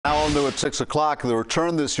new at 6 o'clock. The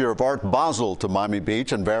return this year of Art Basel to Miami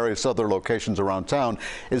Beach and various other locations around town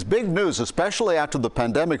is big news, especially after the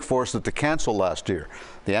pandemic forced it to cancel last year.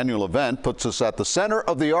 The annual event puts us at the center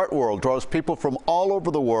of the art world, draws people from all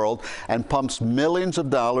over the world, and pumps millions of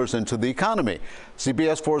dollars into the economy.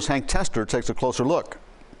 CBS 4's Hank Tester takes a closer look.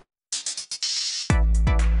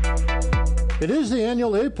 It is the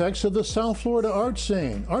annual apex of the South Florida art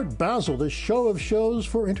scene. Art Basel, the show of shows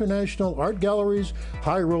for international art galleries,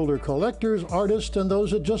 high roller collectors, artists, and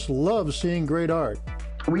those that just love seeing great art.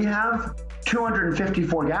 We have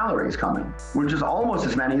 254 galleries coming, which is almost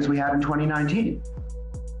as many as we had in 2019.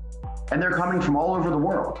 And they're coming from all over the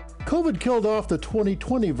world. COVID killed off the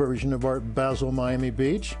 2020 version of Art Basel Miami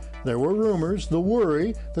Beach. There were rumors, the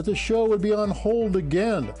worry, that the show would be on hold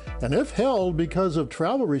again. And if held because of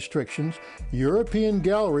travel restrictions, European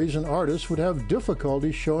galleries and artists would have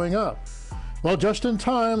difficulty showing up. Well, just in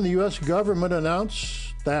time, the U.S. government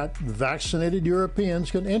announced that vaccinated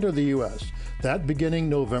Europeans can enter the U.S., that beginning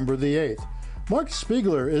November the 8th. Mark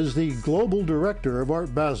Spiegler is the global director of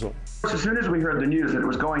Art Basel. As soon as we heard the news that it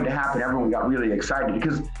was going to happen, everyone got really excited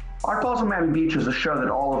because Art Basel Miami Beach is a show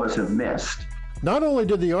that all of us have missed. Not only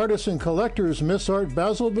did the artists and collectors miss Art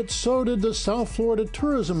Basel, but so did the South Florida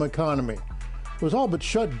tourism economy. It was all but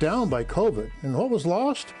shut down by COVID. And what was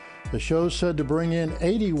lost? The show said to bring in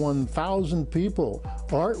 81,000 people,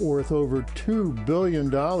 art worth over $2 billion.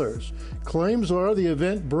 Claims are the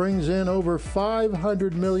event brings in over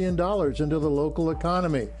 $500 million into the local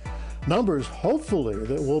economy. Numbers, hopefully,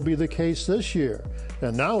 that will be the case this year.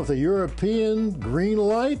 And now with the European green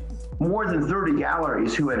light, more than 30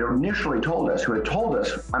 galleries who had initially told us,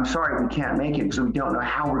 I'm sorry, we can't make it because we don't know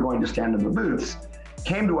how we're going to stand in the booths,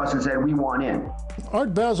 came to us and said, we want in.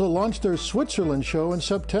 Art Basel launched their Switzerland show in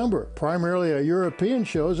September, primarily a European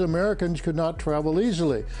show as Americans could not travel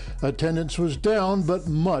easily. Attendance was down, but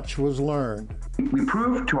much was learned. We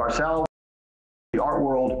proved to ourselves, the art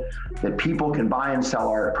world, that people can buy and sell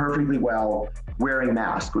art perfectly well wearing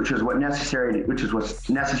masks, which is what's necessary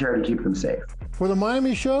to keep them safe. For the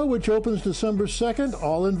Miami show, which opens December 2nd,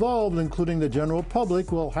 all involved, including the general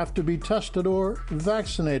public, will have to be tested or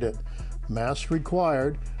vaccinated. Masks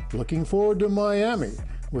required. Looking forward to Miami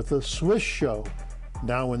with the Swiss show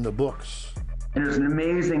now in the books. And it's an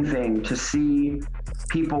amazing thing to see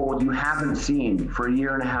people you haven't seen for a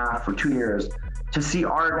year and a half, for 2 years, to see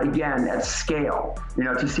art again at scale,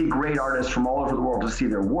 to see great artists from all over the world, to see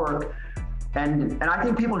their work. And I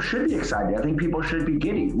think people should be excited. I think people should be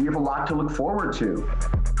giddy. We have a lot to look forward to.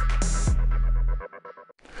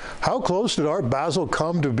 How close did Art Basel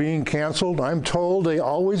come to being canceled? I'm told they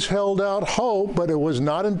always held out hope, but it was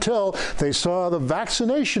not until they saw the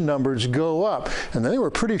vaccination numbers go up. And they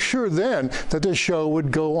were pretty sure then that the show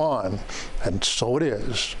would go on. And so it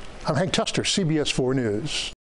is. I'm Hank Tester, CBS 4 News.